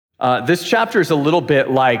This chapter is a little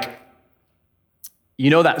bit like, you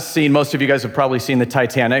know that scene, most of you guys have probably seen the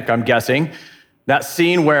Titanic, I'm guessing. That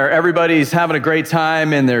scene where everybody's having a great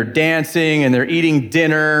time and they're dancing and they're eating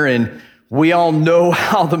dinner and we all know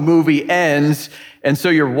how the movie ends. And so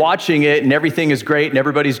you're watching it and everything is great and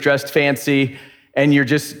everybody's dressed fancy and you're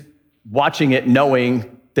just watching it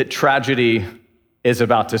knowing that tragedy is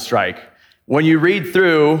about to strike. When you read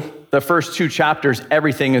through the first 2 chapters,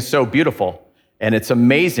 everything is so beautiful and it's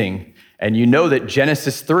amazing. And you know that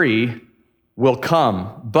Genesis 3 will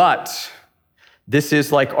come, but this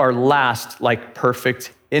is like our last,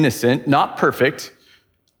 perfect, innocent, not perfect,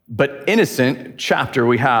 but innocent chapter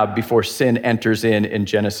we have before sin enters in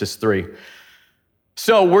Genesis 3.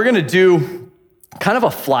 So we're gonna do kind of a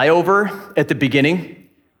flyover at the beginning.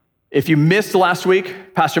 If you missed last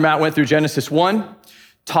week, Pastor Matt went through Genesis 1,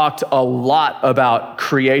 talked a lot about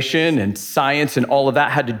creation and science and all of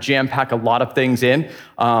that, had to jam pack a lot of things in.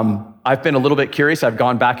 I've been a little bit curious. I've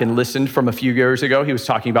gone back and listened from a few years ago. He was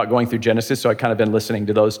talking about going through Genesis, so I kind of been listening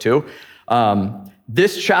to those too.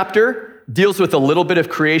 This chapter deals with a little bit of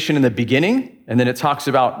creation in the beginning, and then it talks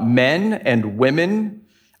about men and women,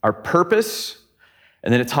 our purpose,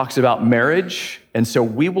 and then it talks about marriage. And so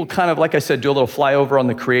we will kind of, like I said, do a little flyover on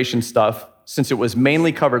the creation stuff. Since it was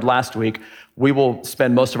mainly covered last week, we will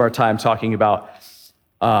spend most of our time talking about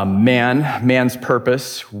man's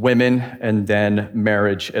purpose, women, and then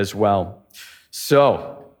marriage as well.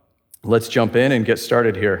 So let's jump in and get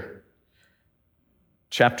started here.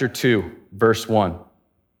 Chapter 2, verse 1.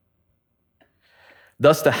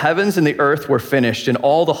 Thus the heavens and the earth were finished, and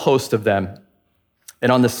all the host of them.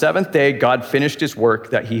 And on the 7th day, God finished his work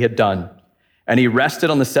that he had done, and he rested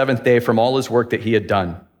on the 7th day from all his work that he had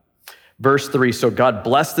done. Verse 3, so God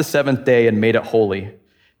blessed the 7th day and made it holy,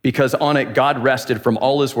 because on it God rested from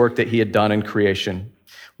all his work that he had done in creation.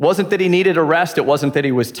 Wasn't that he needed a rest, it wasn't that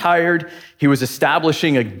he was tired. He was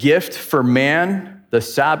establishing a gift for man, the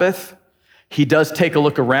Sabbath. He does take a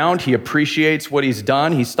look around, he appreciates what he's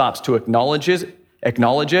done, he stops to acknowledge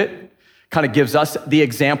it, kind of gives us the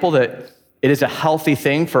example that it is a healthy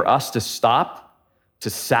thing for us to stop,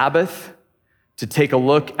 to Sabbath, to take a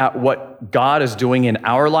look at what God is doing in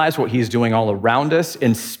our lives, what he's doing all around us.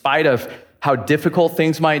 In spite of how difficult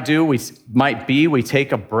things might be, we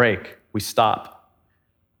take a break, we stop.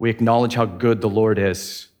 We acknowledge how good the Lord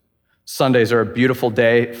is. Sundays are a beautiful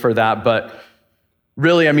day for that, but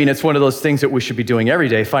really, it's one of those things that we should be doing every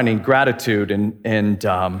day, finding gratitude and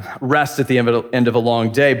rest at the end of a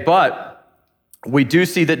long day. But we do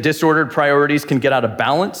see that disordered priorities can get out of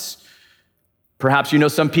balance. Perhaps you know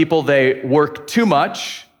some people, they work too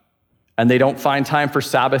much and they don't find time for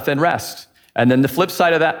Sabbath and rest. And then the flip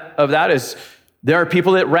side of that is there are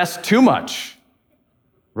people that rest too much,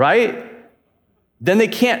 right? Then they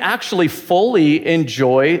can't actually fully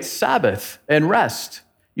enjoy Sabbath and rest.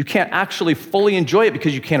 You can't actually fully enjoy it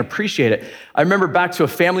because you can't appreciate it. I remember back to a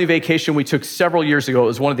family vacation we took several years ago.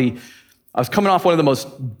 It was I was coming off one of the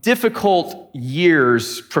most difficult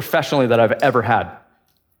years professionally that I've ever had.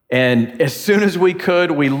 And as soon as we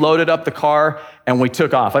could, we loaded up the car and we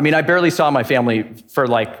took off. I barely saw my family for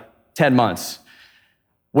 10 months.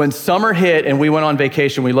 When summer hit and we went on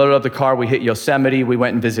vacation, we loaded up the car, we hit Yosemite, we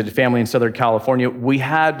went and visited family in Southern California. We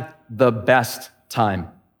had the best time.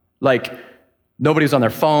 Nobody was on their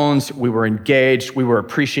phones, we were engaged, we were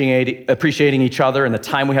appreciating each other and the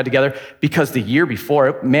time we had together, because the year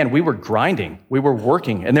before, we were grinding, we were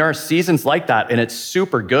working. And there are seasons like that, and it's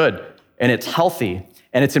super good, and it's healthy.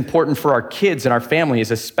 And it's important for our kids and our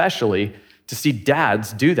families especially to see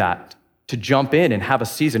dads do that, to jump in and have a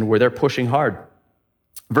season where they're pushing hard.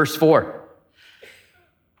 Verse 4,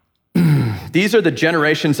 these are the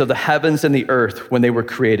generations of the heavens and the earth when they were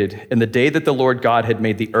created, in the day that the Lord God had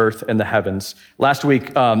made the earth and the heavens. Last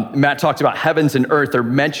week, Matt talked about heavens and earth are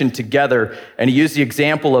mentioned together, and he used the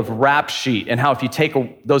example of rap sheet and how if you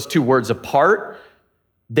take those two words apart,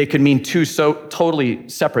 they could mean two so totally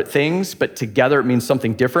separate things, but together it means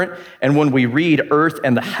something different. And when we read earth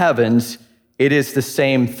and the heavens, it is the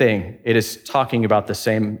same thing. It is talking about the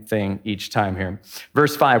same thing each time here.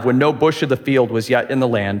 Verse 5, when no bush of the field was yet in the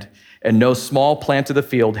land, and no small plant of the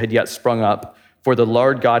field had yet sprung up, for the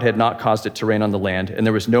Lord God had not caused it to rain on the land, and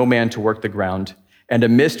there was no man to work the ground. And a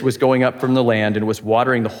mist was going up from the land and was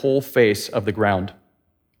watering the whole face of the ground.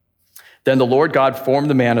 Then the Lord God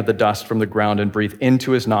formed the man of the dust from the ground and breathed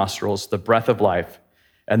into his nostrils the breath of life,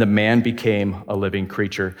 and the man became a living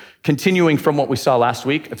creature. Continuing from what we saw last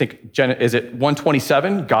week, I think, is it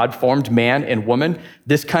 127? God formed man and woman.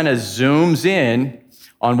 This kind of zooms in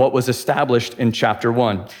on what was established in chapter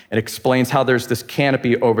 1. It explains how there's this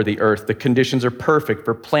canopy over the earth. The conditions are perfect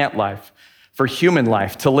for plant life, for human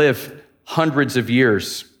life to live hundreds of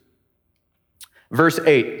years. Verse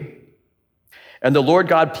 8, and the Lord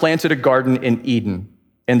God planted a garden in Eden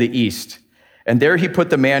in the east, and there he put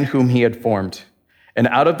the man whom he had formed. And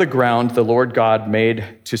out of the ground the Lord God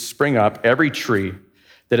made to spring up every tree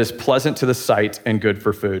that is pleasant to the sight and good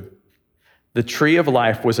for food. The tree of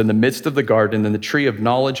life was in the midst of the garden, and the tree of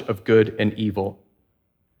knowledge of good and evil.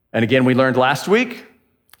 And again, we learned last week,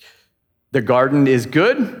 the garden is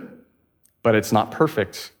good, but it's not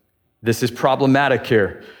perfect. This is problematic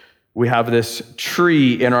here. We have this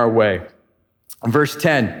tree in our way. Verse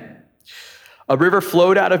 10, a river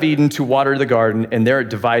flowed out of Eden to water the garden, and there it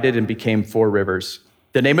divided and became 4 rivers.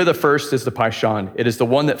 The name of the first is the Pishon. It is the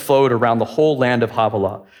one that flowed around the whole land of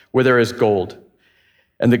Havilah, where there is gold.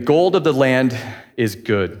 And the gold of the land is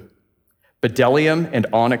good. Bdellium and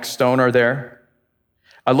onyx stone are there.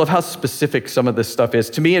 I love how specific some of this stuff is.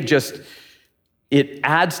 To me, it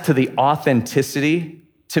adds to the authenticity,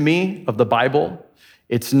 to me, of the Bible.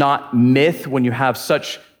 It's not myth when you have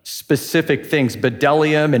such specific things,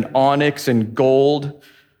 bdellium and onyx and gold,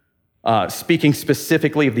 speaking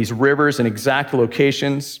specifically of these rivers and exact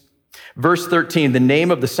locations. Verse 13, the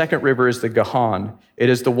name of the second river is the Gihon. It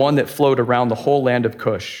is the one that flowed around the whole land of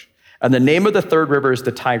Cush. And the name of the third river is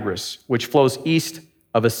the Tigris, which flows east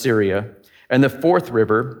of Assyria. And the fourth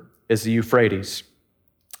river is the Euphrates.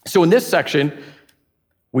 So in this section,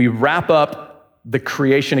 we wrap up the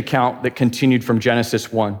creation account that continued from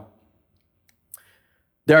Genesis 1.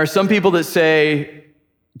 There are some people that say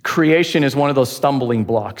creation is one of those stumbling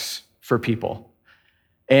blocks for people.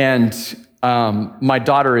 And my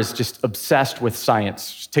daughter is just obsessed with science.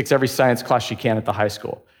 She takes every science class she can at the high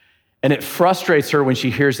school. And it frustrates her when she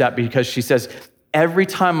hears that because she says, every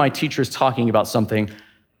time my teacher is talking about something,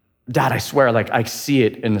 Dad, I swear, like I see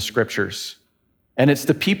it in the scriptures. And it's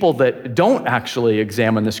the people that don't actually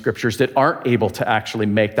examine the scriptures that aren't able to actually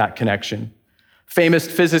make that connection. Famous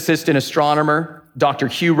physicist and astronomer, Dr.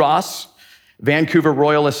 Hugh Ross, Vancouver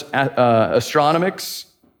Royal Astronomics,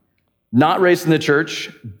 not raised in the church,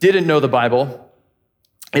 didn't know the Bible,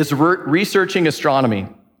 is researching astronomy.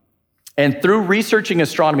 And through researching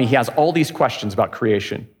astronomy, he has all these questions about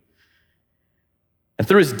creation. And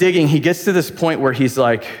through his digging, he gets to this point where he's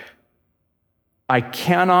like, I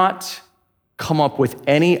cannot come up with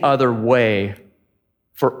any other way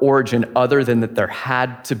for origin other than that there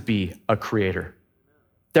had to be a creator.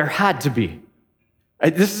 There had to be.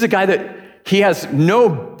 This is a guy that he has no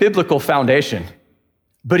biblical foundation,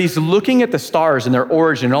 but he's looking at the stars and their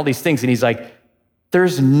origin and all these things, and he's like,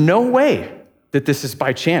 there's no way that this is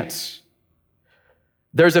by chance.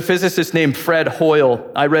 There's a physicist named Fred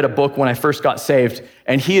Hoyle. I read a book when I first got saved,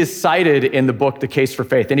 and he is cited in the book, The Case for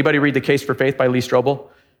Faith. Anybody read The Case for Faith by Lee Strobel?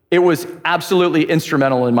 It was absolutely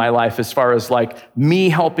instrumental in my life as far as like me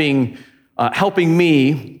helping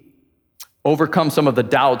me overcome some of the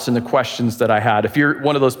doubts and the questions that I had. If you're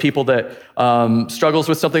one of those people that struggles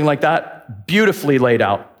with something like that, beautifully laid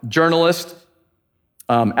out. Journalist,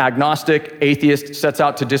 agnostic, atheist, sets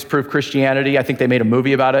out to disprove Christianity. I think they made a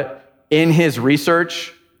movie about it. In his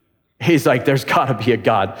research, he's like, there's gotta be a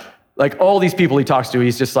God. Like all these people he talks to,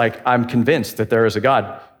 he's just like, I'm convinced that there is a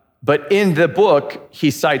God. But in the book,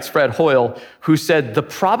 he cites Fred Hoyle, who said the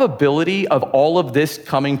probability of all of this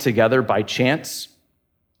coming together by chance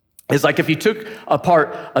is like if you took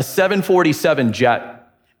apart a 747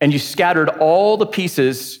 jet and you scattered all the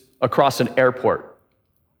pieces across an airport.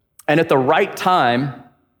 And at the right time,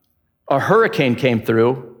 a hurricane came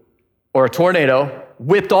through or a tornado,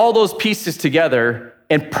 whipped all those pieces together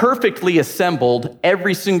and perfectly assembled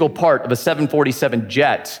every single part of a 747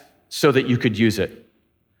 jet so that you could use it.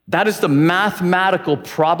 That is the mathematical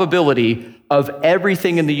probability of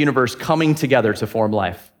everything in the universe coming together to form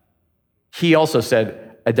life. He also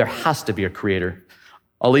said, there has to be a creator.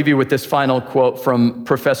 I'll leave you with this final quote from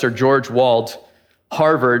Professor George Wald.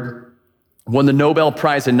 Harvard won the Nobel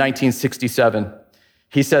Prize in 1967.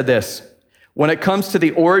 He said this, when it comes to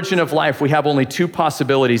the origin of life, we have only 2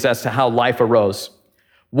 possibilities as to how life arose.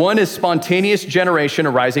 One is spontaneous generation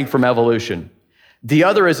arising from evolution. The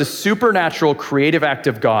other is a supernatural creative act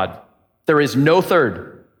of God. There is no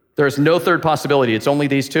third. There is no third possibility. It's only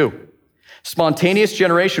these 2. Spontaneous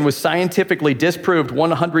generation was scientifically disproved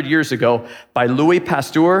 100 years ago by Louis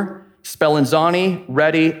Pasteur, Spallanzani,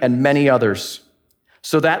 Redi, and many others.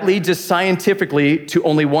 So that leads us scientifically to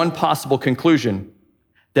only one possible conclusion,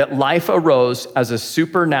 that life arose as a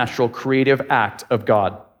supernatural creative act of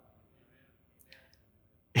God.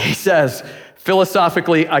 He says,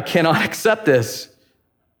 philosophically, I cannot accept this.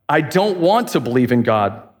 I don't want to believe in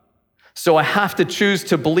God. So I have to choose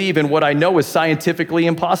to believe in what I know is scientifically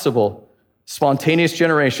impossible. Spontaneous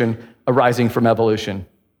generation arising from evolution.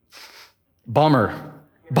 Bummer,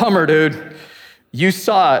 dude. You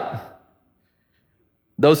saw it.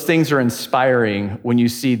 Those things are inspiring when you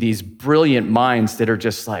see these brilliant minds that are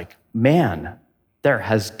just like, man, there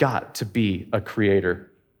has got to be a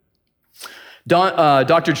creator.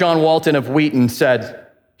 Dr. John Walton of Wheaton said,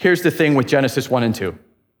 here's the thing with Genesis 1 and 2.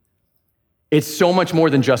 It's so much more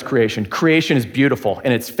than just creation. Creation is beautiful,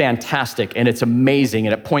 and it's fantastic, and it's amazing,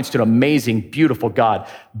 and it points to an amazing, beautiful God.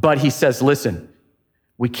 But he says, listen,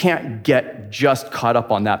 we can't get just caught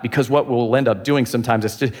up on that, because what we'll end up doing sometimes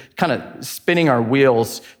is just kind of spinning our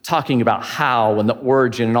wheels, talking about how and the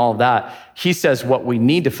origin and all of that. He says what we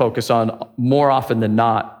need to focus on more often than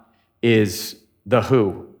not is the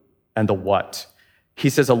who and the what. He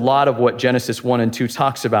says a lot of what Genesis 1 and 2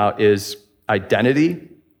 talks about is identity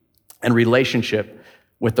and relationship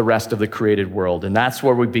with the rest of the created world. And that's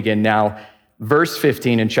where we begin now. Verse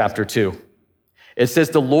 15 in chapter 2. It says,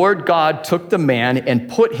 the Lord God took the man and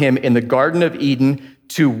put him in the Garden of Eden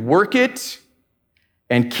to work it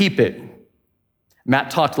and keep it. Matt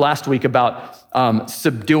talked last week about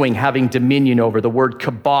subduing, having dominion over. The word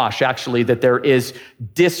kabosh, actually, that there is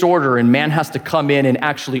disorder and man has to come in and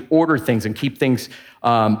actually order things and keep things,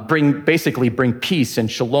 bring peace and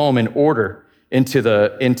shalom and order into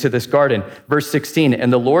this garden. Verse 16,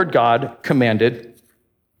 and the Lord God commanded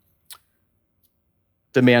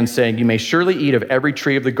the man, saying, you may surely eat of every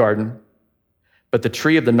tree of the garden, but the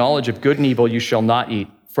tree of the knowledge of good and evil you shall not eat,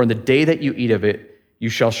 for in the day that you eat of it, you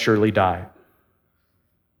shall surely die.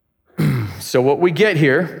 So what we get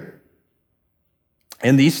here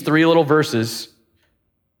in these three little verses,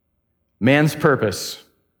 man's purpose,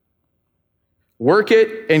 work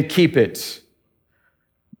it and keep it.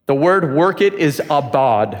 The word work it is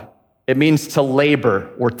abad. It means to labor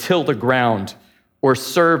or till the ground or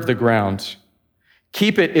serve the ground.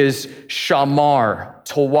 Keep it is shamar,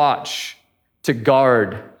 to watch, to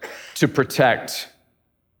guard, to protect.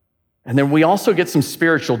 And then we also get some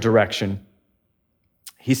spiritual direction.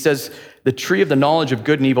 He says, the tree of the knowledge of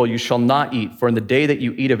good and evil you shall not eat, for in the day that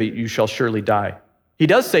you eat of it, you shall surely die. He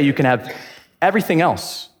does say you can have everything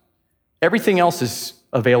else. Everything else is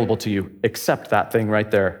available to you except that thing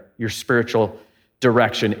right there. Your spiritual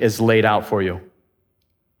direction is laid out for you.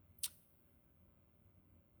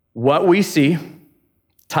 What we see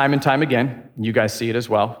time and time again, you guys see it as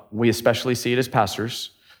well, we especially see it as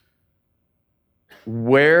pastors,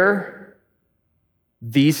 where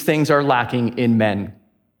these things are lacking in men,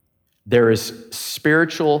 there is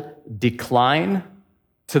spiritual decline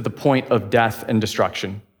to the point of death and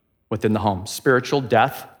destruction within the home. Spiritual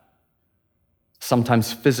death,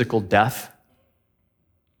 sometimes physical death,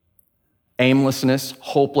 aimlessness,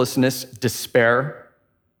 hopelessness, despair.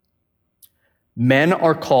 Men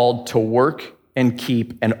are called to work and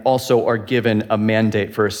keep, and also are given a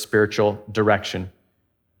mandate for a spiritual direction.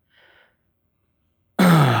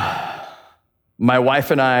 My wife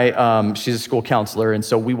and I, she's a school counselor, and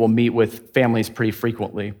so we will meet with families pretty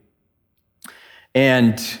frequently.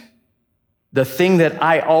 And the thing that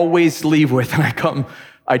I always leave with, and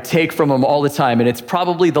I take from them all the time, and it's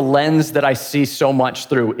probably the lens that I see so much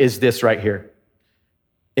through, is this right here.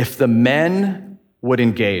 If the men would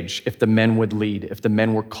engage, if the men would lead, if the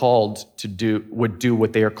men were called to would do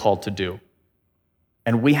what they are called to do.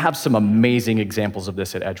 And we have some amazing examples of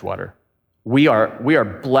this at Edgewater. We are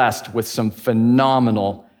blessed with some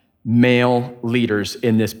phenomenal male leaders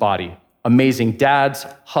in this body. Amazing dads,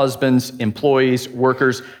 husbands, employees,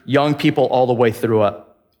 workers, young people all the way through it.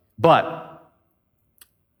 But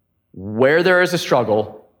where there is a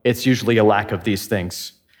struggle, it's usually a lack of these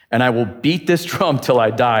things. And I will beat this drum till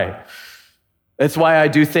I die. That's why I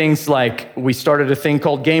do things like, we started a thing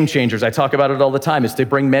called Game Changers. I talk about it all the time. It's to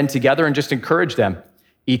bring men together and just encourage them.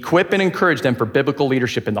 Equip and encourage them for biblical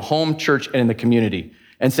leadership in the home, church, and in the community.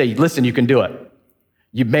 And say, listen, you can do it.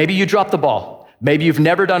 Maybe you dropped the ball. Maybe you've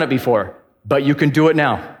never done it before, but you can do it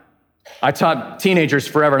now. I taught teenagers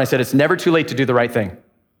forever, and I said, it's never too late to do the right thing.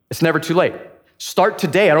 It's never too late. Start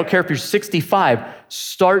today. I don't care if you're 65.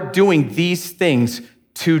 Start doing these things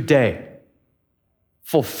today.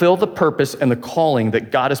 Fulfill the purpose and the calling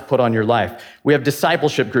that God has put on your life. We have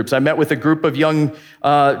discipleship groups. I met with a group of young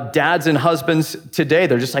dads and husbands today.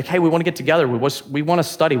 They're just like, hey, we want to get together. We want to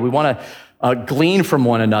study. We want to glean from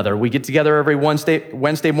one another. We get together every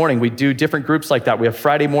Wednesday morning. We do different groups like that. We have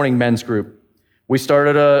Friday morning men's group. We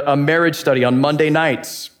started a marriage study on Monday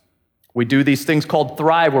nights. We do these things called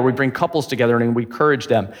Thrive, where we bring couples together and we encourage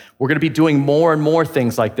them. We're going to be doing more and more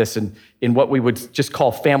things like this in what we would just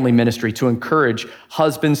call family ministry, to encourage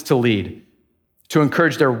husbands to lead, to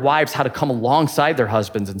encourage their wives how to come alongside their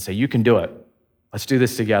husbands and say, you can do it. Let's do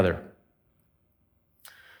this together.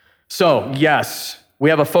 So yes, we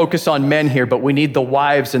have a focus on men here, but we need the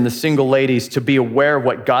wives and the single ladies to be aware of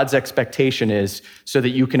what God's expectation is so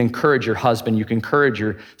that you can encourage your husband, you can encourage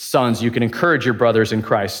your sons, you can encourage your brothers in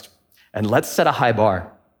Christ. And let's set a high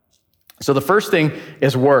bar. So the first thing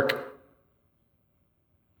is work.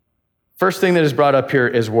 First thing that is brought up here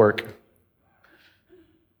is work.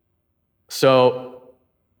 So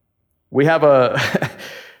we have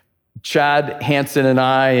Chad Hansen and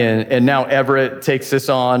I, and now Everett takes this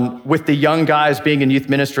on. With the young guys being in youth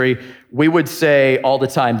ministry, we would say all the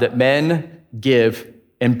time that men give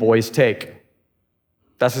and boys take.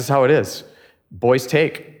 That's just how it is. Boys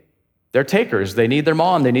take. They're takers. They need their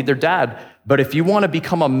mom. They need their dad. But if you want to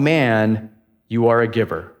become a man, you are a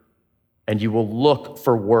giver. And you will look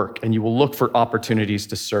for work, and you will look for opportunities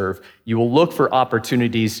to serve. You will look for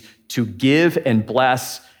opportunities to give and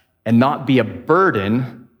bless and not be a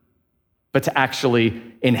burden, but to actually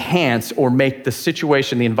enhance or make the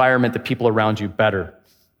situation, the environment, the people around you better.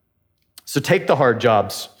 So take the hard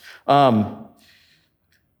jobs. A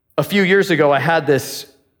few years ago, I had this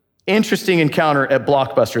interesting encounter at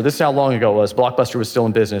Blockbuster. This is how long ago it was. Blockbuster was still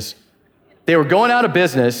in business. They were going out of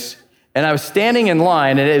business, and I was standing in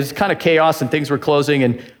line, and it was kind of chaos, and things were closing,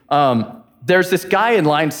 and there's this guy in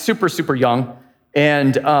line, super, super young,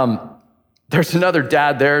 and there's another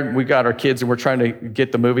dad there. We got our kids, and we're trying to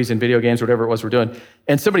get the movies and video games, whatever it was we're doing.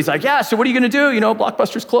 And somebody's like, yeah, so what are you going to do?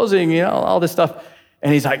 Blockbuster's closing, all this stuff.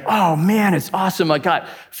 And he's like, oh, man, it's awesome.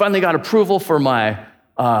 Finally got approval for my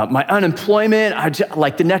unemployment.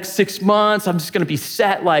 The next 6 months, I'm just going to be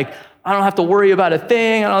set. I don't have to worry about a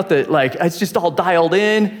thing. I don't have to, it's just all dialed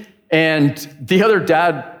in. And the other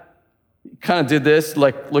dad kind of did this,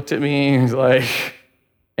 looked at me, he's like,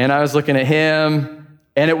 and I was looking at him.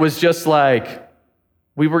 And it was just this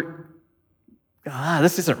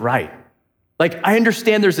isn't right. I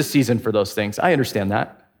understand there's a season for those things. I understand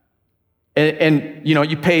that. And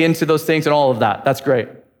you pay into those things and all of that. That's great.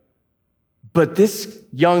 But this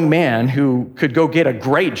young man who could go get a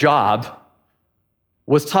great job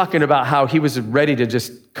was talking about how he was ready to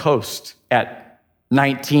just coast at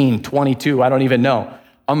 19, 22, I don't even know.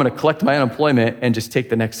 I'm going to collect my unemployment and just take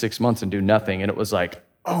the next 6 months and do nothing. And it was like,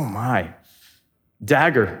 oh my.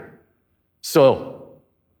 Dagger. So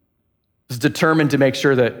I was determined to make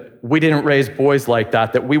sure that we didn't raise boys like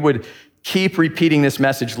that we would keep repeating this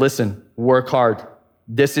message. Listen, work hard.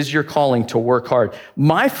 This is your calling, to work hard.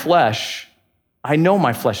 My flesh, I know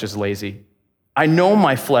my flesh is lazy. I know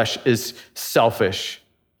my flesh is selfish.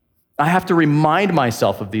 I have to remind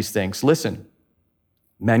myself of these things. Listen,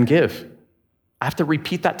 men give. I have to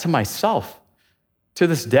repeat that to myself to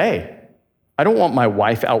this day. I don't want my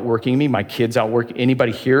wife outworking me, my kids outworking,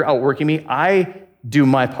 anybody here outworking me. I do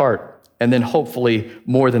my part, and then hopefully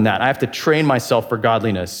more than that. I have to train myself for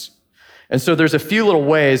godliness. And so there's a few little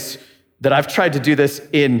ways that I've tried to do this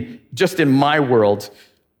in my world.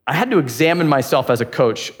 I had to examine myself as a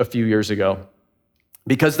coach a few years ago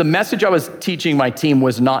because the message I was teaching my team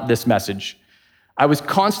was not this message. I was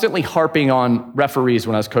constantly harping on referees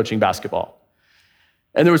when I was coaching basketball.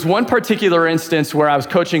 And there was one particular instance where I was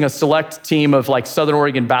coaching a select team of Southern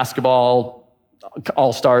Oregon basketball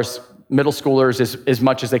all-stars, middle schoolers, as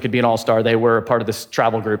much as they could be an all-star. They were a part of this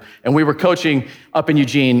travel group. And we were coaching up in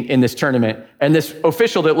Eugene in this tournament. And this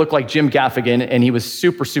official that looked like Jim Gaffigan, and he was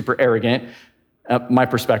super, super arrogant, my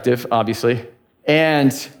perspective, obviously.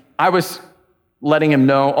 And I was letting him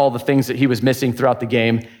know all the things that he was missing throughout the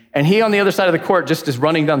game. And he on the other side of the court just is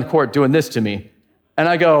running down the court doing this to me. And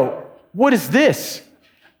I go, what is this?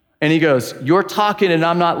 And he goes, you're talking and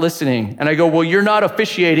I'm not listening. And I go, well, you're not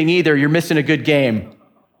officiating either. You're missing a good game.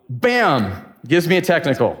 Bam, gives me a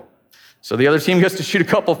technical. So the other team gets to shoot a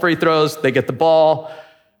couple free throws. They get the ball.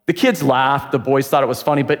 The kids laughed. The boys thought it was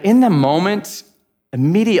funny. But in the moment,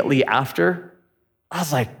 immediately after, I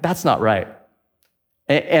was like, that's not right.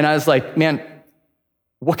 And I was like, man,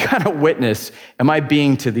 what kind of witness am I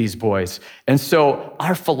being to these boys? And so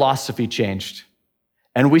our philosophy changed.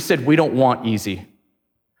 And we said, we don't want easy.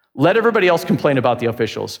 Let everybody else complain about the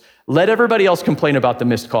officials. Let everybody else complain about the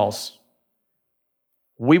missed calls.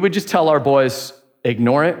 We would just tell our boys,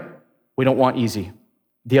 ignore it. We don't want easy.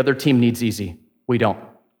 The other team needs easy. We don't.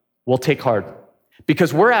 We'll take hard.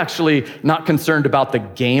 Because we're actually not concerned about the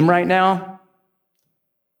game right now.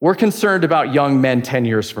 We're concerned about young men 10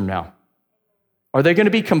 years from now. Are they going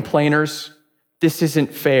to be complainers? This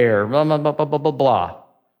isn't fair, blah, blah, blah, blah, blah, blah, blah.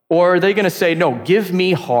 Or are they going to say, no, give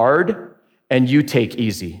me hard and you take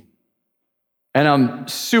easy? And I'm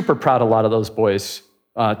super proud of a lot of those boys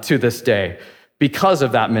to this day because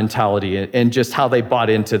of that mentality and just how they bought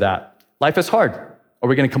into that. Life is hard. Are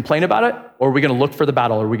we going to complain about it? Or are we going to look for the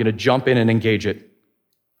battle? Or are we going to jump in and engage it?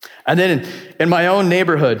 And then in my own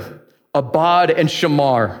neighborhood, Abad and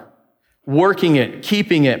Shamar, working it,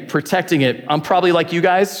 keeping it, protecting it. I'm probably like you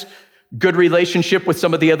guys, good relationship with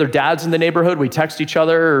some of the other dads in the neighborhood. We text each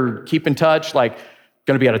other or keep in touch, like,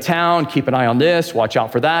 gonna be out of town, keep an eye on this, watch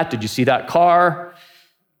out for that. Did you see that car?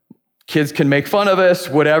 Kids can make fun of us,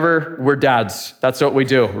 whatever. We're dads. That's what we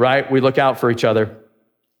do, right? We look out for each other.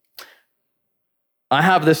 I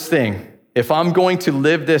have this thing. If I'm going to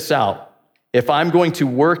live this out, if I'm going to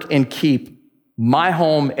work and keep my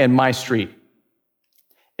home and my street,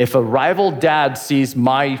 if a rival dad sees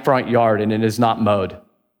my front yard and it is not mowed,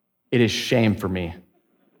 it is shame for me.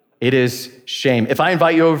 It is shame. If I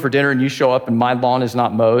invite you over for dinner and you show up and my lawn is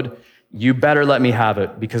not mowed, you better let me have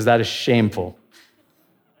it because that is shameful.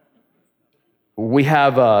 We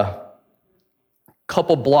have a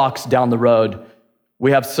couple blocks down the road,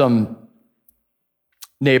 we have some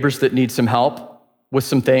neighbors that need some help with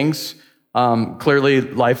some things. Clearly,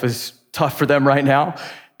 life is tough for them right now.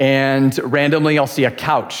 And randomly, I'll see a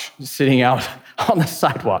couch sitting out on the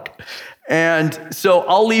sidewalk. And so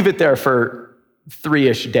I'll leave it there for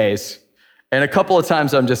 3-ish days. And a couple of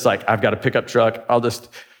times I'm just like, I've got a pickup truck. I'll just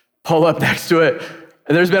pull up next to it.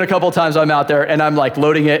 And there's been a couple of times I'm out there and I'm like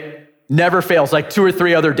loading it. Never fails. Like 2 or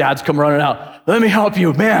 3 other dads come running out. Let me help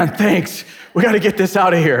you. Man, thanks. We got to get this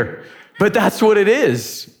out of here. But that's what it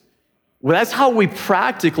is. Well, that's how we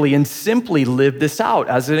practically and simply live this out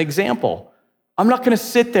as an example. I'm not going to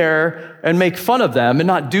sit there and make fun of them and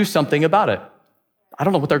not do something about it. I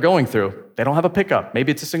don't know what they're going through. They don't have a pickup.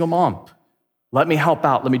 Maybe it's a single mom. Let me help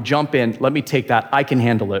out. Let me jump in. Let me take that. I can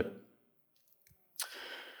handle it.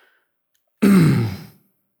 And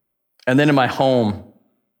then in my home,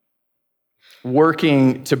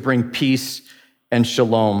 working to bring peace and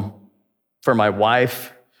shalom for my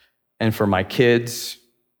wife and for my kids.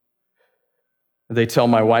 They tell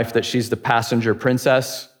my wife that she's the passenger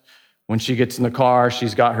princess. When she gets in the car,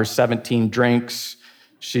 she's got her 17 drinks.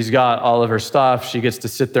 She's got all of her stuff. She gets to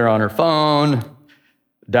sit there on her phone.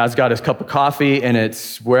 Dad's got his cup of coffee, and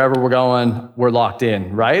it's wherever we're going, we're locked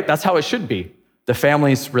in, right? That's how it should be. The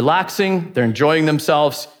family's relaxing, they're enjoying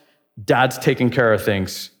themselves. Dad's taking care of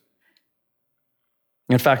things.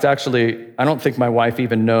 In fact, actually, I don't think my wife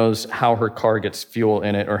even knows how her car gets fuel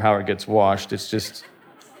in it or how it gets washed. It's just,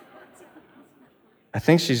 I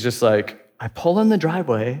think she's just like, I pull in the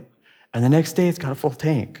driveway and the next day it's got a full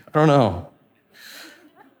tank. I don't know.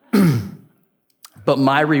 But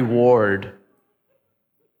my reward,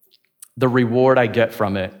 the reward I get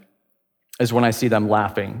from it is when I see them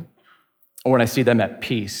laughing or when I see them at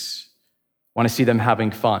peace, when I see them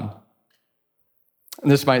having fun. And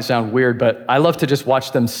this might sound weird, but I love to just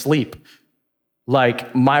watch them sleep.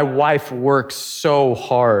 Like, my wife works so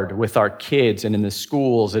hard with our kids and in the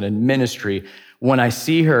schools and in ministry. When I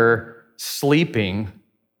see her sleeping,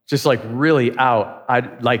 just like really out,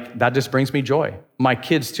 that just brings me joy. My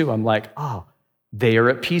kids too, I'm like, oh, they are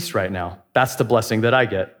at peace right now. That's the blessing that I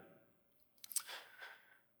get.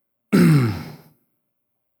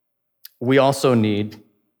 We also need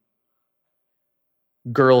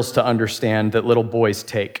girls to understand that little boys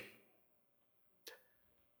take.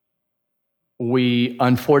 We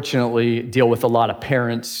unfortunately deal with a lot of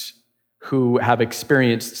parents who have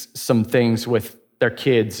experienced some things with their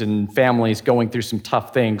kids and families going through some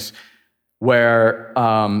tough things where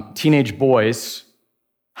teenage boys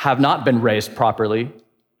have not been raised properly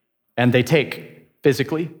and they take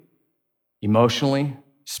physically, emotionally,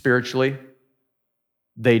 spiritually.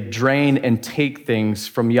 They drain and take things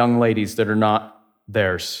from young ladies that are not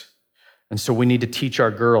theirs. And so we need to teach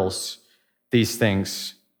our girls these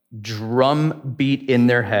things. Drum beat in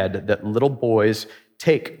their head that little boys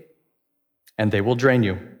take, and they will drain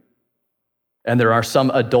you. And there are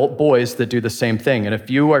some adult boys that do the same thing. And if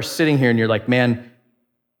you are sitting here and you're like, man,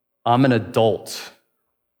 I'm an adult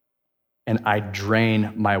and I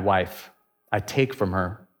drain my wife, I take from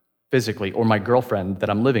her physically, or my girlfriend that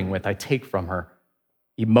I'm living with, I take from her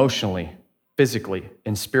emotionally, physically,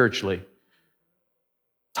 and spiritually.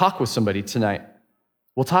 Talk with somebody tonight.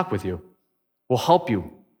 We'll talk with you. We'll help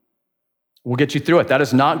you. We'll get you through it. That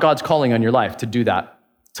is not God's calling on your life to do that,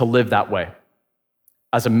 to live that way.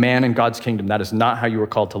 As a man in God's kingdom, that is not how you were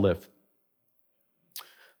called to live.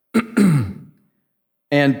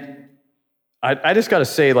 And I just got to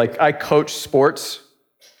say, like, I coach sports,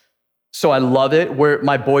 so I love it. Where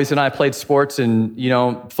my boys and I played sports and,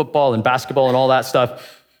 football and basketball and all that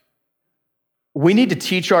stuff. We need to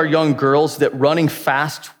teach our young girls that running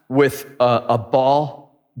fast with a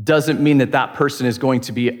ball doesn't mean that person is going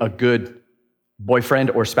to be a good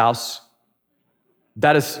boyfriend or spouse.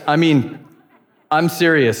 I'm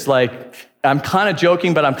serious. Like, I'm kind of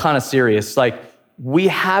joking, but I'm kind of serious. Like, we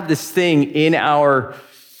have this thing in our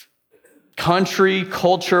country,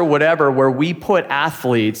 culture, whatever, where we put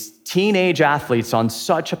athletes, teenage athletes, on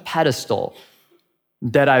such a pedestal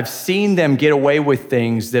that I've seen them get away with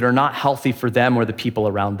things that are not healthy for them or the people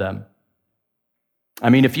around them. I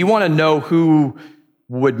mean, if you want to know who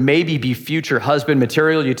would maybe be future husband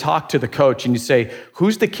material, you talk to the coach and you say,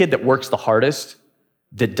 who's the kid that works the hardest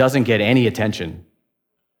that doesn't get any attention?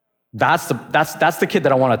 That's the kid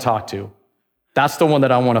that I want to talk to. That's the one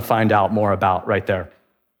that I want to find out more about right there.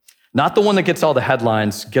 Not the one that gets all the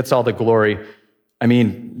headlines, gets all the glory. I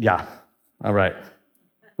mean, yeah, all right.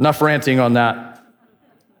 Enough ranting on that.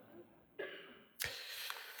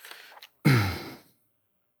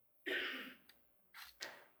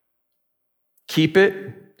 Keep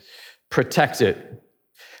it, protect it.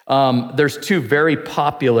 There's two very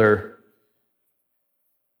popular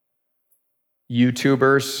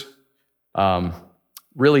YouTubers.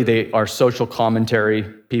 Really, they are social commentary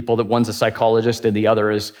people. That one's a psychologist and the other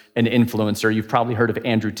is an influencer. You've probably heard of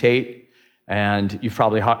Andrew Tate, and you've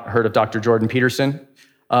probably heard of Dr. Jordan Peterson.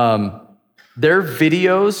 Their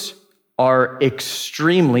videos are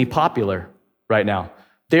extremely popular right now.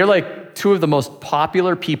 They're like two of the most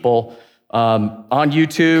popular people on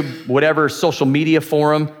YouTube, whatever social media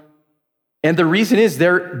forum. And the reason is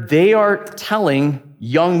they are telling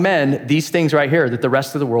young men these things right here that the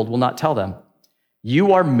rest of the world will not tell them.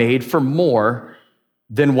 You are made for more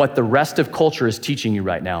than what the rest of culture is teaching you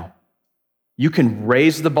right now. You can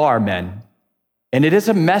raise the bar, men. And it is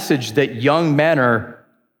a message that young men are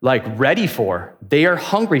like ready for. They are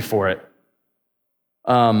hungry for it.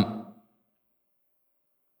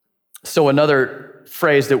 So another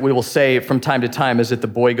phrase that we will say from time to time is that the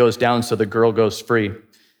boy goes down so the girl goes free.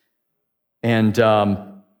 And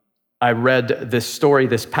I read this story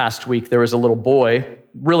this past week. There was a little boy,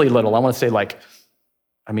 really little. I want to say like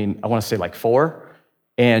 4.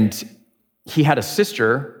 And he had a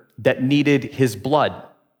sister that needed his blood.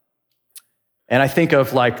 And I think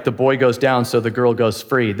of like the boy goes down so the girl goes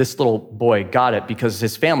free. This little boy got it because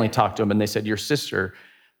his family talked to him and they said, your sister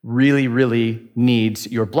really, really needs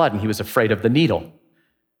your blood. And he was afraid of the needle.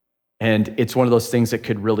 And it's one of those things that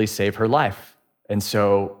could really save her life. And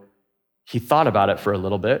so he thought about it for a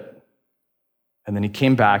little bit. And then he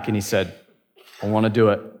came back and he said, I want to do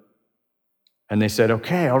it. And they said,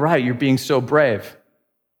 okay, all right, you're being so brave.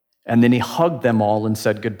 And then he hugged them all and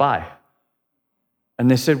said goodbye. And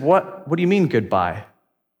they said, what do you mean goodbye?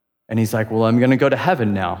 And he's like, well, I'm going to go to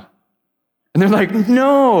heaven now. And they're like,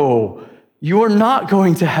 no, you are not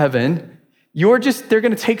going to heaven. They're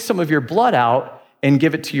going to take some of your blood out and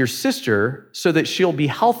give it to your sister so that she'll be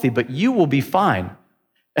healthy, but you will be fine.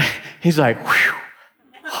 He's like,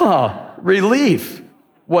 whew, relief.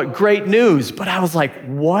 What great news. But I was like,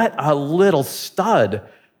 what a little stud.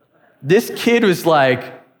 This kid was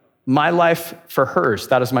like, my life for hers.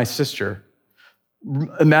 That is my sister.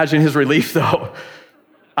 Imagine his relief though.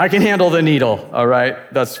 I can handle the needle, all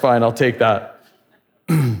right? That's fine, I'll take that.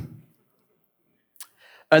 And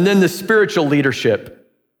then the spiritual leadership.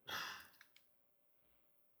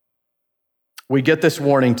 We get this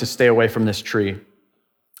warning to stay away from this tree.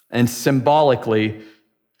 And symbolically,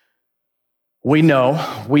 we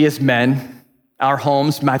know, we as men, our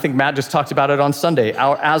homes, I think Matt just talked about it on Sunday,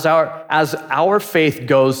 as our faith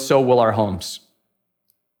goes, so will our homes.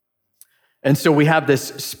 And so we have this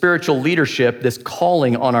spiritual leadership, this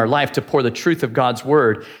calling on our life to pour the truth of God's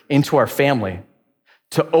word into our family,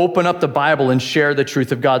 to open up the Bible and share the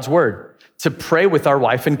truth of God's word, to pray with our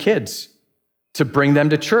wife and kids, to bring them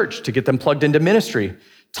to church, to get them plugged into ministry,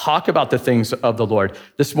 talk about the things of the Lord.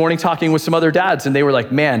 This morning, talking with some other dads, and they were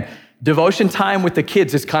like, man, devotion time with the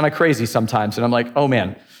kids is kind of crazy sometimes. And I'm like, oh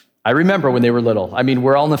man, I remember when they were little. I mean,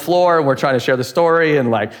 we're on the floor and we're trying to share the story and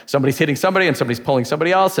like somebody's hitting somebody and somebody's pulling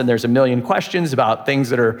somebody else and there's a million questions about things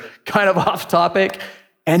that are kind of off topic.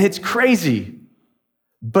 And it's crazy,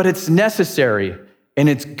 but it's necessary and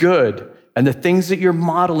it's good. And the things that you're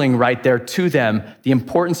modeling right there to them, the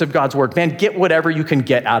importance of God's word, man, get whatever you can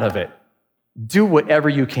get out of it. Do whatever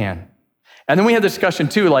you can. And then we had the discussion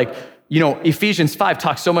too, like, Ephesians 5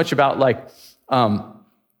 talks so much about like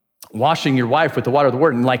washing your wife with the water of the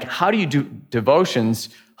word. And like, how do you do devotions,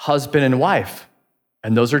 husband and wife?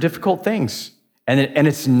 And those are difficult things. And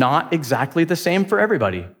it's not exactly the same for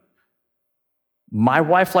everybody. My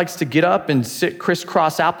wife likes to get up and sit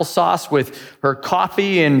crisscross applesauce with her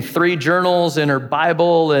coffee and 3 journals and her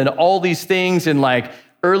Bible and all these things and like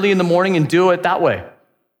early in the morning and do it that way.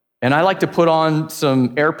 And I like to put on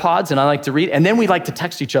some AirPods and I like to read. And then we like to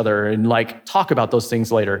text each other and like talk about those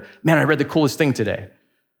things later. Man, I read the coolest thing today.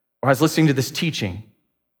 Or I was listening to this teaching.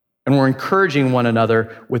 and we're encouraging one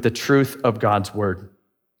another with the truth of God's word.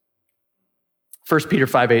 1 Peter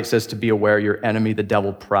 5:8 says to be aware your enemy, the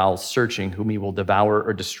devil, prowls, searching whom he will devour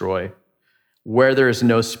or destroy. Where there is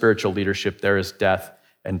no spiritual leadership, there is death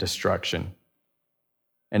and destruction.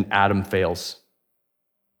 And Adam fails.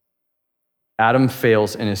 Adam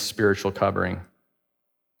fails in his spiritual covering.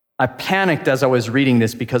 I panicked as I was reading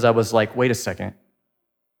this because I was like, wait a second.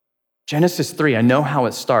 Genesis 3, I know how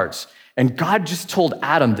it starts. And God just told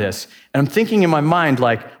Adam this. And I'm thinking in my mind,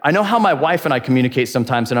 like, I know how my wife and I communicate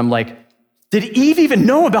sometimes, and I'm like, did Eve even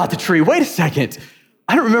know about the tree? Wait a second.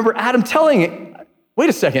 I don't remember Adam telling it. Wait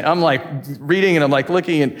a second. I'm like reading and I'm like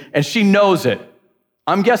looking, and she knows it.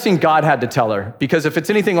 I'm guessing God had to tell her, because if it's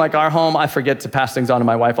anything like our home, I forget to pass things on to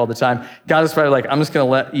my wife all the time. God is probably like, I'm just going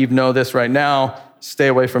to let Eve know this right now. Stay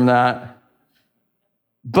away from that.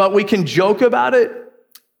 But we can joke about it.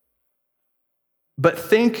 But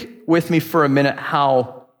think with me for a minute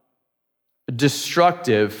how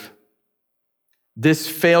destructive this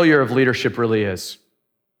failure of leadership really is.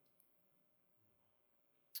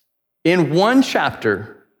 In one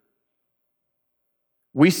chapter,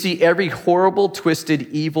 we see every horrible, twisted,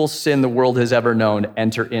 evil sin the world has ever known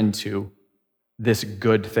enter into this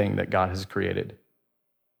good thing that God has created.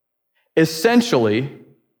 Essentially,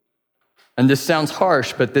 and this sounds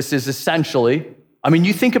harsh, but this is essentially,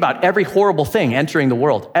 you think about every horrible thing entering the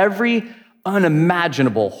world, every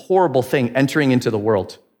unimaginable, horrible thing entering into the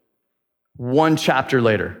world. One chapter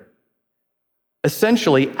later,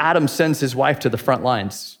 essentially, Adam sends his wife to the front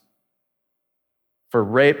lines for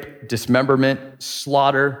rape, dismemberment,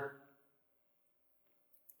 slaughter.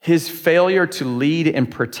 His failure to lead and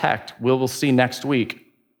protect, we'll see next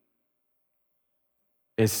week,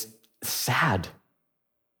 is sad.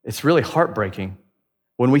 It's really heartbreaking.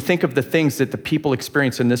 When we think of the things that the people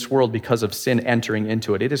experience in this world because of sin entering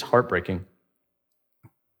into it, it is heartbreaking.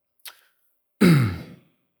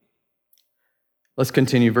 Let's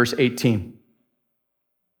continue, verse 18.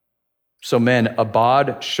 So men,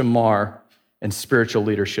 abad, shamar, and spiritual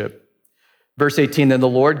leadership. Verse 18, then the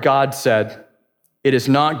Lord God said, it is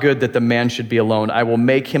not good that the man should be alone. I will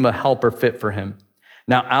make him a helper fit for him.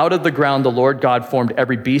 Now out of the ground, the Lord God formed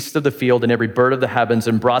every beast of the field and every bird of the heavens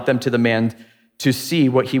and brought them to the man to see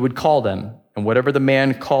what he would call them. And whatever the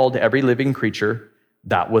man called every living creature,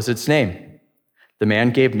 that was its name. The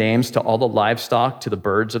man gave names to all the livestock, to the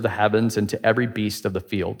birds of the heavens, and to every beast of the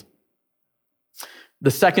field.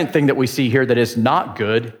 The second thing that we see here that is not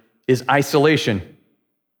good is isolation.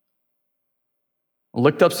 I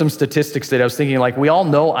looked up some statistics that I was thinking, like, we all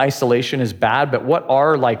know isolation is bad, but what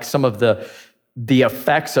are like some of the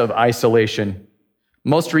effects of isolation?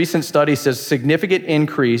 Most recent study says significant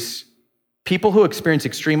increase. People who experience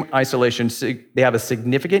extreme isolation, they have a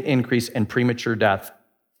significant increase in premature death,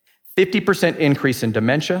 50% increase in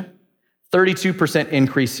dementia, 32%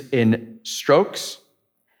 increase in strokes,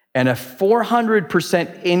 and a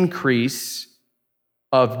 400% increase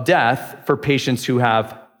of death for patients who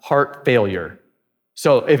have heart failure.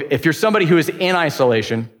 So if you're somebody who is in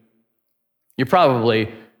isolation, you're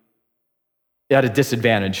probably at a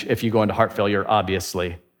disadvantage if you go into heart failure,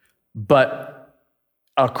 obviously. But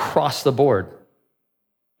across the board,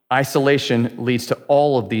 isolation leads to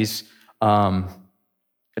all of these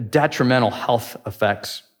detrimental health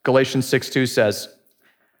effects. Galatians 6:2 says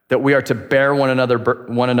that we are to bear one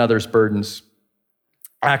another's burdens.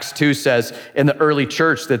 Acts 2 says in the early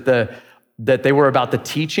church that they were about the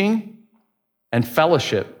teaching and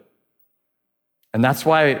fellowship. And that's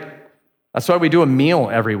why we do a meal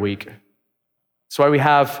every week. That's why we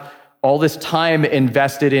have all this time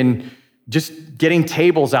invested in just getting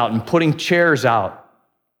tables out and putting chairs out.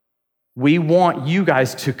 We want you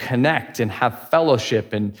guys to connect and have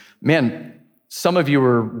fellowship. And man, some of you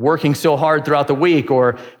are working so hard throughout the week,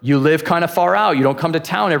 or you live kind of far out. You don't come to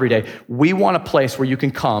town every day. We want a place where you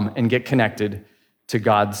can come and get connected to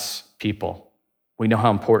God's people. We know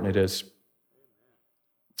how important it is.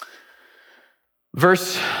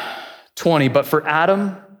 Verse 20, but for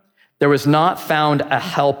Adam, there was not found a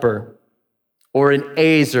helper, or an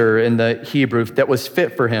azer in the Hebrew, that was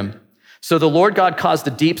fit for him. So the Lord God caused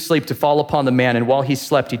a deep sleep to fall upon the man, and while he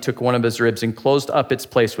slept, he took one of his ribs and closed up its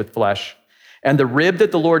place with flesh. And the rib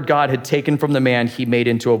that the Lord God had taken from the man, he made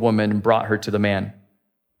into a woman and brought her to the man.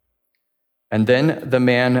 And then the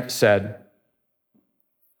man said,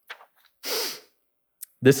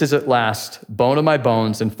 this is at last bone of my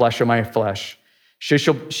bones and flesh of my flesh. She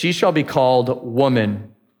shall be called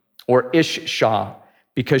woman, or Ishshah,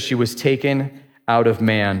 because she was taken out of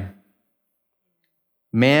man.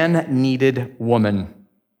 Man needed woman.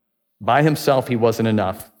 By himself, he wasn't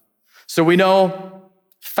enough. So we know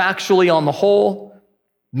factually on the whole,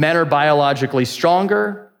 Men are biologically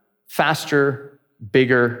stronger, faster,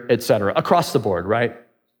 bigger, etc. Across the board, right?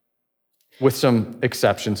 With some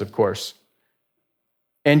exceptions, of course.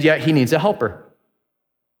 And yet he needs a helper,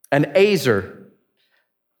 an Azer.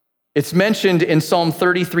 It's mentioned in Psalm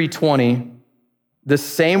 33:20, the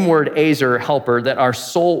same word Azer, helper, that our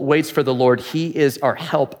soul waits for the Lord. He is our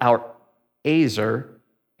help, our Azer,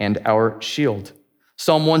 and our shield.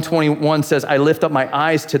 Psalm 121 says, I lift up my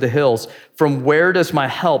eyes to the hills. From where does my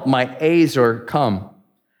help, my Azer, come?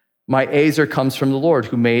 My Azer comes from the Lord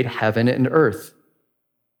who made heaven and earth.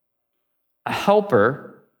 A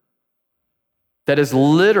helper that is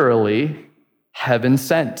literally heaven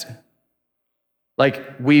sent.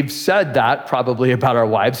 Like we've said that probably about our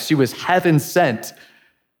wives. She was heaven sent,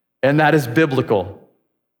 and that is biblical.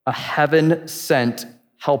 A heaven sent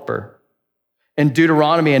helper. In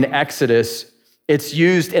Deuteronomy and Exodus, it's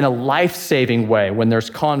used in a life-saving way when there's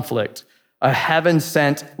conflict. A heaven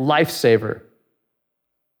sent lifesaver.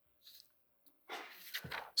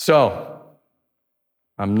 So,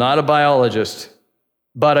 I'm not a biologist,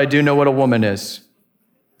 but I do know what a woman is.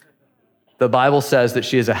 The Bible says that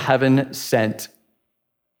she is a heaven sent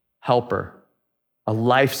helper, a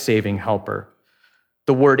life-saving helper.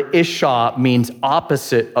 The word Isha means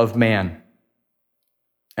opposite of man.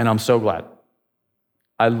 And I'm so glad.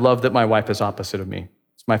 I love that my wife is opposite of me.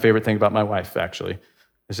 It's my favorite thing about my wife, actually,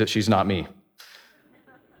 is that she's not me.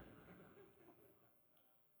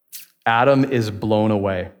 Adam is blown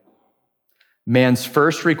away. Man's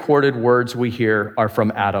first recorded words we hear are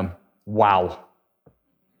from Adam. Wow.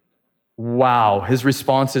 Wow. His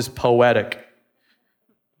response is poetic.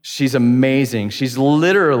 She's amazing. She's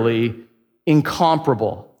literally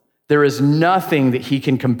incomparable. There is nothing that he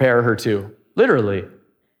can compare her to, literally.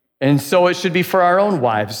 And so it should be for our own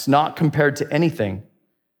wives, not compared to anything.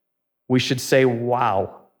 We should say,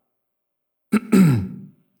 wow.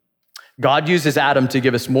 God uses Adam to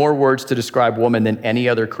give us more words to describe woman than any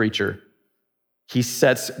other creature. He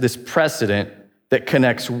sets this precedent that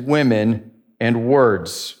connects women and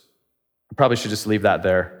words. I probably should just leave that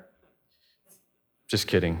there. Just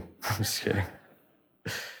kidding. I'm just kidding.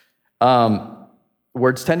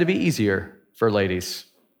 Words tend to be easier for ladies.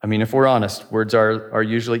 I mean, if we're honest, words are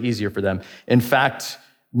usually easier for them. In fact,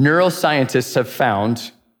 neuroscientists have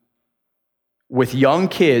found with young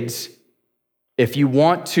kids, if you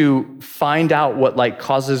want to find out what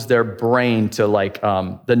causes their brain to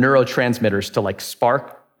the neurotransmitters to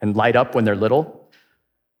spark and light up when they're little,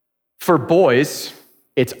 for boys,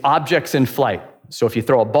 it's objects in flight. So if you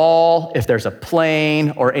throw a ball, if there's a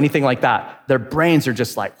plane or anything like that, their brains are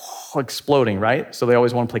just exploding, right? So they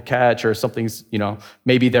always want to play catch or something's,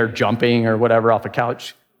 maybe they're jumping or whatever off a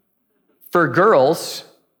couch. For girls,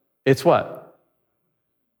 it's what?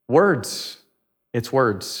 Words. It's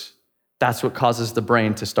words. That's what causes the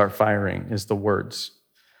brain to start firing, is the words.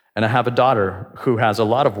 And I have a daughter who has a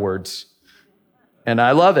lot of words. And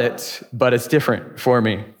I love it, but it's different for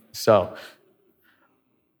me. So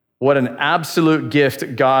what an absolute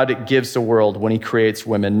gift God gives the world when he creates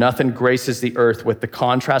women. Nothing graces the earth with the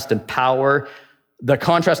contrast of power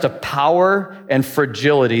and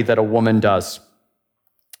fragility that a woman does.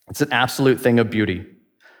 It's an absolute thing of beauty.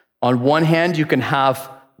 On one hand, you can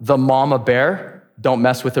have the mama bear. Don't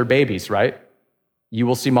mess with her babies, right? You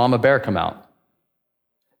will see mama bear come out.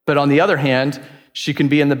 But on the other hand, she can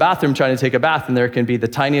be in the bathroom trying to take a bath, and there can be the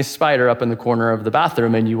tiniest spider up in the corner of the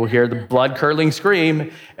bathroom, and you will hear the blood-curdling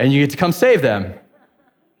scream, and you get to come save them.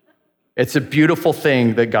 It's a beautiful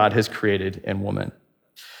thing that God has created in woman.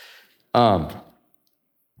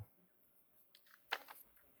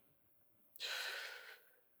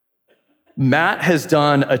 Matt has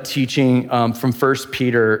done a teaching from 1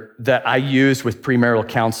 Peter that I use with premarital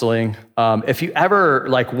counseling. If you ever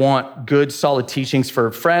want good, solid teachings for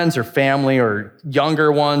friends or family or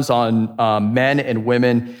younger ones on men and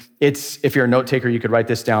women, if you're a note taker, you could write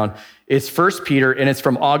this down. It's 1 Peter, and it's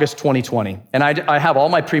from August 2020. And I have all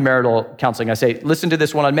my premarital counseling. I say, listen to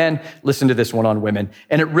this one on men, listen to this one on women.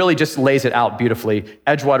 And it really just lays it out beautifully,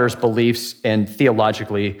 Edgewater's beliefs and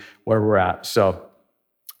theologically where we're at. So,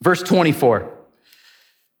 verse 24,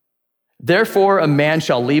 therefore a man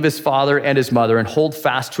shall leave his father and his mother and hold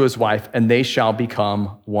fast to his wife, and they shall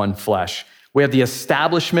become one flesh. We have the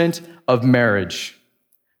establishment of marriage,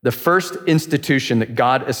 the first institution that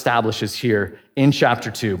God establishes here in chapter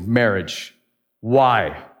 2, marriage.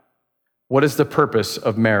 Why? What is the purpose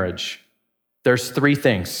of marriage? There's three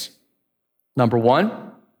things. Number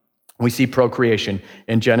one, we see procreation.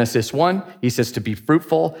 In Genesis 1, he says to be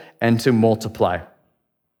fruitful and to multiply.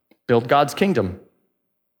 Build God's kingdom.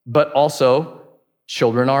 But also,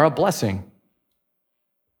 children are a blessing.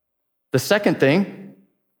 The second thing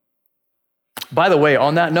By the way,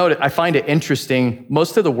 on that note, I find it interesting.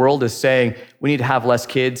 Most of the world is saying we need to have less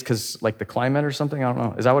kids because like the climate or something. I don't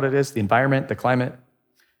know. Is that what it is? The environment, the climate?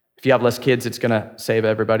 If you have less kids, it's going to save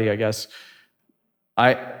everybody, I guess.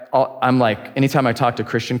 I'm like, anytime I talk to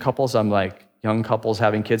Christian couples, I'm like, young couples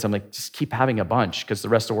having kids, I'm like, just keep having a bunch because the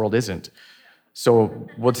rest of the world isn't. So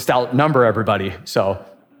we'll just outnumber everybody. So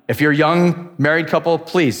if you're a young married couple,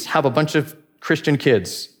 please have a bunch of Christian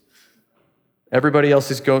kids. Everybody else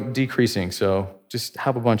is decreasing, so just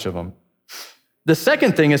have a bunch of them. The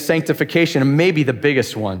second thing is sanctification, and maybe the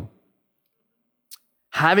biggest one.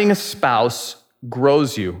 Having a spouse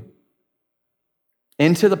grows you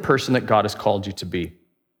into the person that God has called you to be.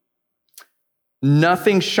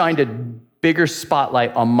 Nothing shined a bigger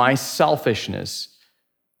spotlight on my selfishness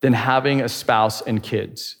than having a spouse and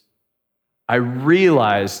kids. I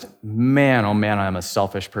realized, man, oh man, I'm a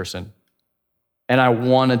selfish person. And I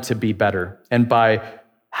wanted to be better. And by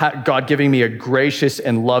God giving me a gracious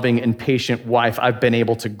and loving and patient wife, I've been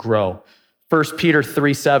able to grow. 1 Peter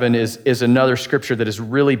 3:7 is another scripture that has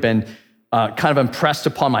really been kind of impressed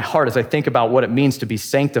upon my heart as I think about what it means to be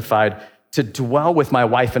sanctified, to dwell with my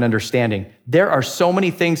wife in understanding. There are so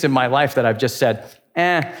many things in my life that I've just said,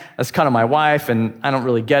 that's kind of my wife, and I don't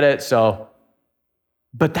really get it,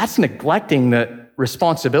 but that's neglecting the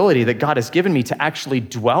responsibility that God has given me to actually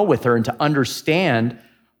dwell with her and to understand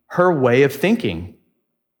her way of thinking.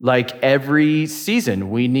 Like every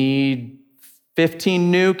season, we need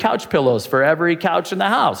 15 new couch pillows for every couch in the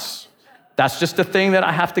house. That's just a thing that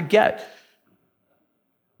I have to get,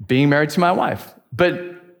 being married to my wife.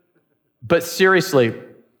 But seriously,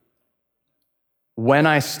 when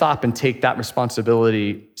I stop and take that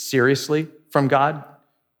responsibility seriously from God,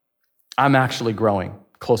 I'm actually growing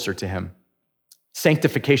closer to him.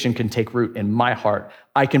 Sanctification can take root in my heart.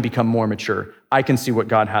 I can become more mature. I can see what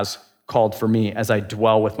God has called for me as I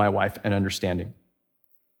dwell with my wife and understanding.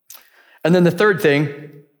 And then the third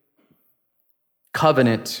thing,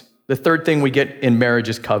 covenant. The third thing we get in marriage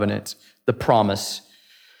is covenant, the promise.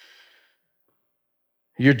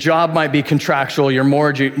 Your job might be contractual, your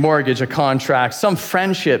mortgage, a contract. Some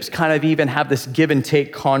friendships kind of even have this give and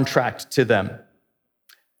take contract to them.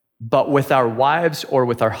 But with our wives or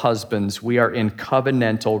with our husbands, we are in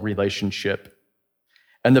covenantal relationship.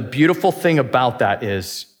 And the beautiful thing about that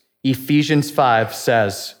is Ephesians 5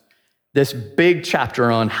 says, this big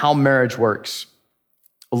chapter on how marriage works,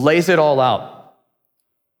 lays it all out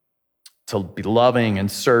to be loving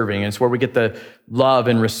and serving. And it's where we get the love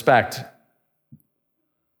and respect.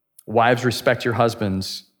 Wives, respect your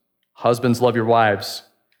husbands. Husbands, love your wives.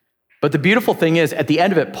 But the beautiful thing is, at the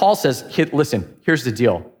end of it, Paul says, listen, here's the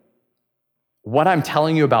deal. What I'm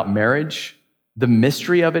telling you about marriage, the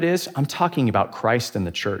mystery of it is, I'm talking about Christ and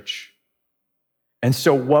the church. And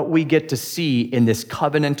so what we get to see in this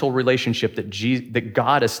covenantal relationship that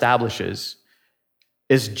God establishes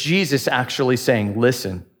is Jesus actually saying,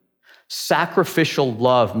 listen, sacrificial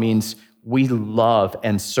love means we love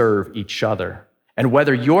and serve each other. And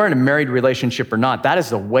whether you're in a married relationship or not, that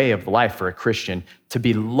is the way of life for a Christian, to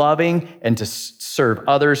be loving and to serve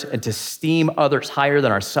others and to esteem others higher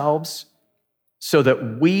than ourselves, so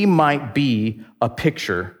that we might be a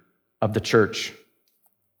picture of the church.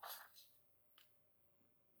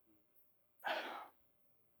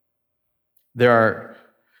 I'm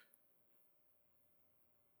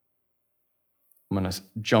going to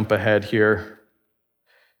jump ahead here.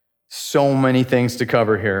 So many things to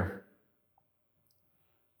cover here.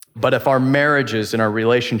 But if our marriages and our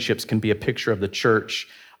relationships can be a picture of the church,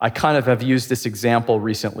 I kind of have used this example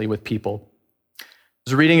recently with people. I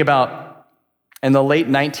was reading about, in the late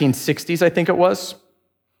 1960s, I think it was,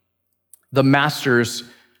 the Masters,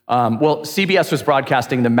 CBS was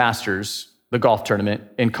broadcasting the Masters, the golf tournament,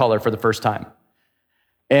 in color for the first time.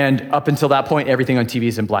 And up until that point, everything on TV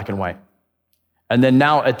is in black and white. And then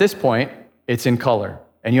now, at this point, it's in color.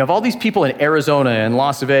 And you have all these people in Arizona and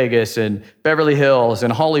Las Vegas and Beverly Hills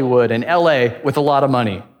and Hollywood and LA with a lot of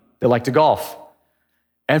money. They like to golf.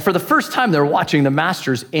 And for the first time, they're watching the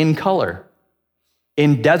Masters in color,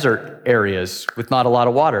 in desert areas with not a lot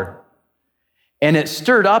of water. And it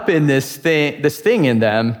stirred up in this thing in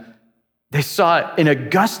them. They saw in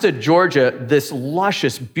Augusta, Georgia, this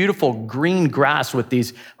luscious, beautiful green grass with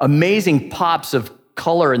these amazing pops of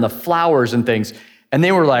color and the flowers and things. And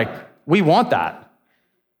they were like, we want that.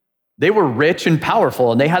 They were rich and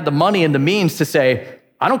powerful, and they had the money and the means to say,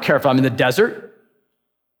 I don't care if I'm in the desert.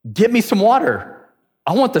 Get me some water.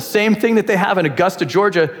 I want the same thing that they have in Augusta,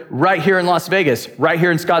 Georgia, right here in Las Vegas, right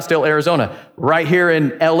here in Scottsdale, Arizona, right here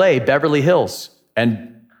in LA, Beverly Hills.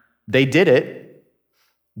 And they did it.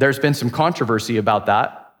 There's been some controversy about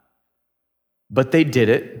that, but they did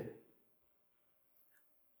it.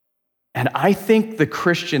 And I think the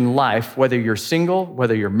Christian life, whether you're single,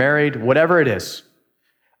 whether you're married, whatever it is,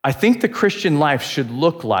 I think the Christian life should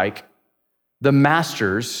look like the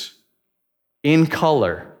Masters in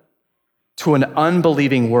color to an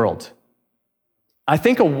unbelieving world. I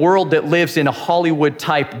think a world that lives in a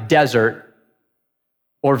Hollywood-type desert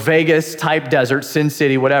or Vegas-type desert, Sin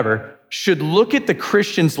City, whatever, should look at the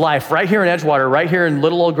Christian's life right here in Edgewater, right here in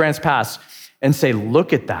Little Old Grants Pass, and say,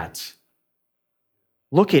 look at that.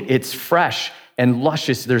 Look at it's fresh and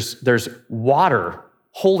luscious. There's water,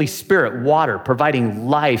 Holy Spirit water, providing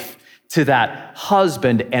life to that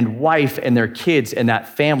husband and wife and their kids and that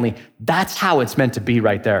family. That's how it's meant to be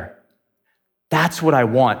right there. That's what I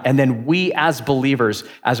want. And then we as believers,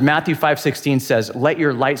 as Matthew 5:16 says, let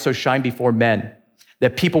your light so shine before men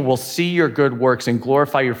that people will see your good works and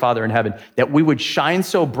glorify your Father in heaven, that we would shine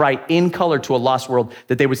so bright in color to a lost world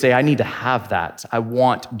that they would say, I need to have that. I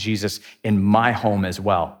want Jesus in my home as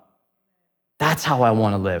well. That's how I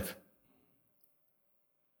want to live.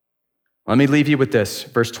 Let me leave you with this.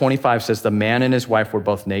 Verse 25 says, the man and his wife were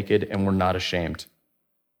both naked and were not ashamed.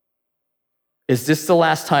 Is this the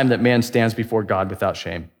last time that man stands before God without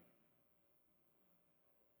shame?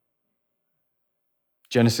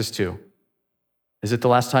 Genesis 2. Is it the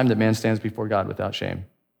last time that man stands before God without shame?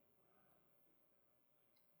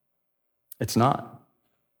 It's not.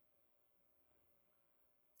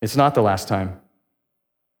 It's not the last time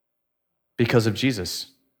because of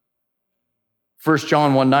Jesus. 1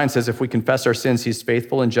 John 1:9 says, if we confess our sins, he's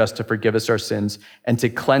faithful and just to forgive us our sins and to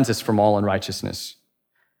cleanse us from all unrighteousness.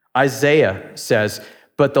 Isaiah says,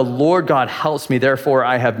 but the Lord God helps me, therefore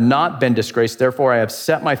I have not been disgraced, therefore I have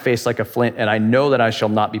set my face like a flint, and I know that I shall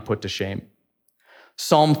not be put to shame.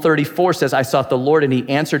 Psalm 34 says, I sought the Lord and he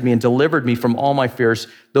answered me and delivered me from all my fears.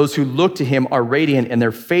 Those who look to him are radiant and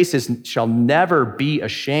their faces shall never be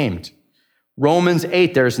ashamed. Romans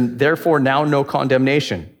 8, there's therefore now no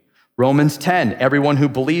condemnation. Romans 10, everyone who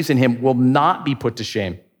believes in him will not be put to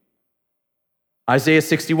shame. Isaiah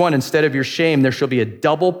 61, instead of your shame, there shall be a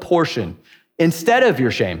double portion. Instead of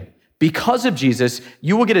your shame, because of Jesus,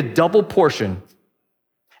 you will get a double portion.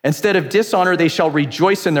 Instead of dishonor, they shall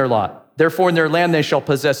rejoice in their lot. Therefore, in their land, they shall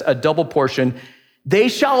possess a double portion. They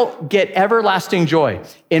shall get everlasting joy.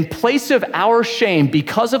 In place of our shame,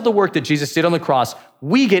 because of the work that Jesus did on the cross,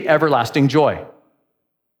 we get everlasting joy.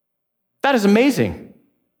 That is amazing.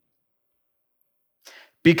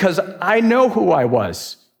 Because I know who I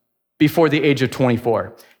was before the age of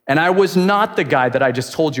 24. And I was not the guy that I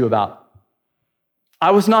just told you about.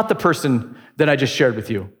 I was not the person that I just shared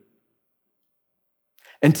with you.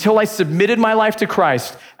 Until I submitted my life to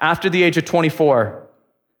Christ after the age of 24,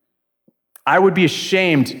 I would be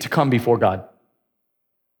ashamed to come before God.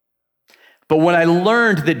 But when I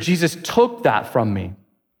learned that Jesus took that from me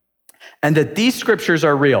and that these scriptures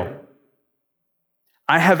are real,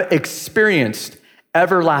 I have experienced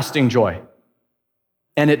everlasting joy.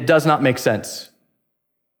 And it does not make sense.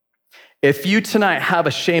 If you tonight have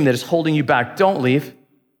a shame that is holding you back, don't leave.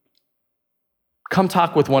 Come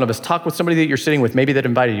talk with one of us. Talk with somebody that you're sitting with, maybe that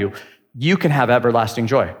invited you. You can have everlasting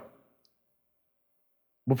joy.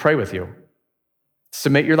 We'll pray with you.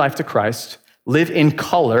 Submit your life to Christ. Live in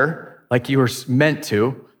color like you were meant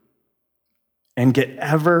to. And get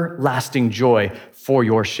everlasting joy for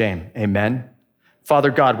your shame. Amen.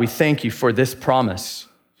 Father God, we thank you for this promise.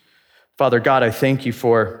 Father God, I thank you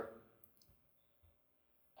for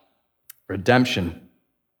redemption.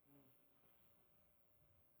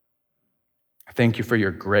 I thank you for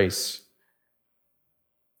your grace.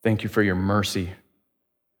 Thank you for your mercy.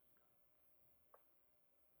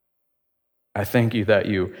 I thank you that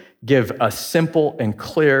you give a simple and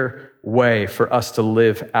clear way for us to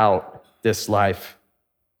live out this life.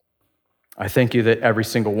 I thank you that every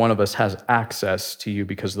single one of us has access to you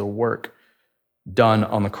because of the work done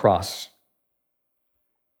on the cross.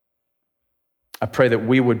 I pray that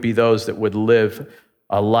we would be those that would live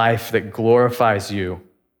a life that glorifies you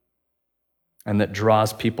and that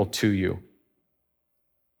draws people to you.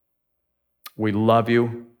 We love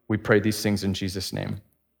you. We pray these things in Jesus' name.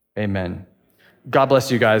 Amen. God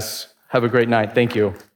bless you guys. Have a great night. Thank you.